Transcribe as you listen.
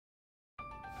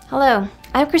Hello,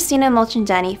 I'm Christina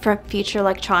Mulchandani from Future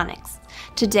Electronics.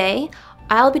 Today,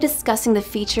 I'll be discussing the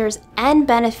features and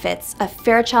benefits of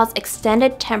Fairchild's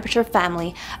extended temperature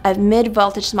family of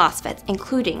mid-voltage MOSFETs,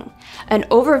 including an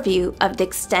overview of the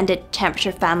extended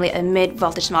temperature family of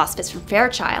mid-voltage MOSFETs from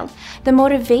Fairchild, the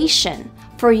motivation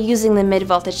for using the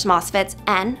mid-voltage MOSFETs,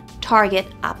 and target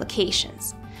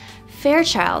applications.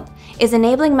 Fairchild is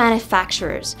enabling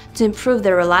manufacturers to improve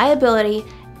the reliability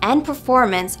and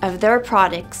performance of their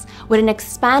products with an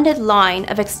expanded line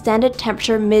of extended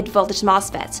temperature mid-voltage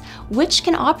MOSFETs, which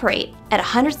can operate at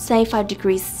 175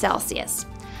 degrees Celsius.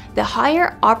 The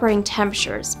higher operating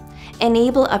temperatures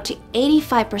enable up to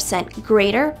 85%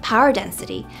 greater power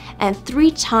density and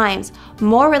 3 times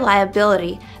more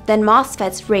reliability than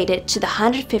MOSFETs rated to the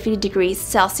 150 degrees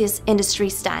Celsius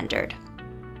industry standard.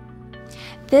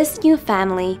 This new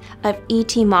family of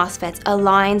ET MOSFETs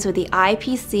aligns with the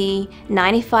IPC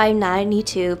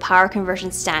 9592 power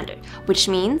conversion standard, which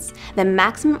means the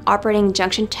maximum operating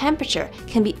junction temperature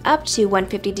can be up to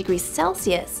 150 degrees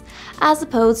Celsius, as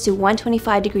opposed to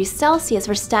 125 degrees Celsius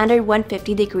for standard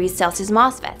 150 degrees Celsius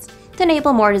MOSFETs, to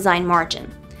enable more design margin.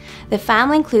 The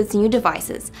family includes new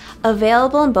devices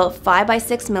available in both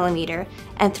 5x6mm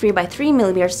and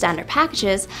 3x3mm standard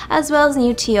packages, as well as a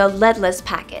new TO-Leadless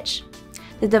package.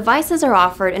 The devices are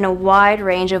offered in a wide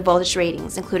range of voltage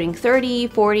ratings, including 30,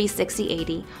 40, 60,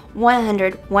 80,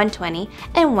 100, 120,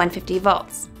 and 150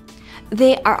 volts.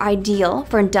 They are ideal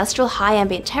for industrial high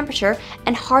ambient temperature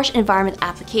and harsh environment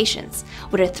applications,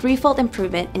 with a 3-fold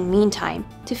improvement in mean time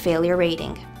to failure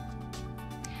rating.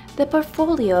 The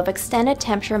portfolio of extended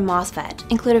temperature MOSFET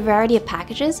include a variety of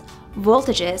packages,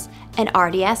 voltages, and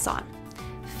RDS(on).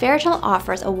 Fairchild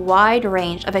offers a wide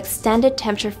range of extended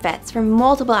temperature FETs for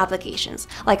multiple applications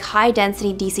like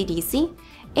high-density DC-DC,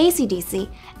 AC-DC,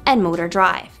 and motor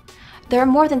drive. There are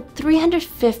more than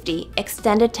 350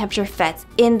 extended temperature FETs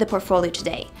in the portfolio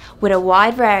today, with a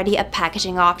wide variety of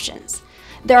packaging options.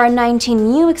 There are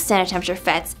 19 new extended temperature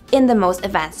FETs in the most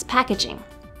advanced packaging.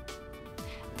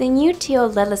 The new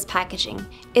TO-Leadless packaging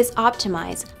is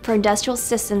optimized for industrial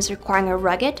systems requiring a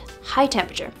rugged, high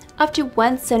temperature, up to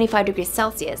 175 degrees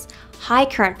Celsius, high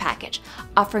current package,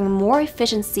 offering more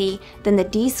efficiency than the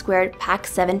D² Pack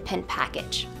 7-pin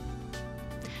package.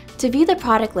 To view the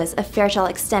product list of Fairchild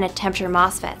extended temperature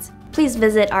MOSFETs, please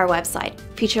visit our website,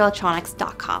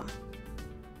 futureelectronics.com.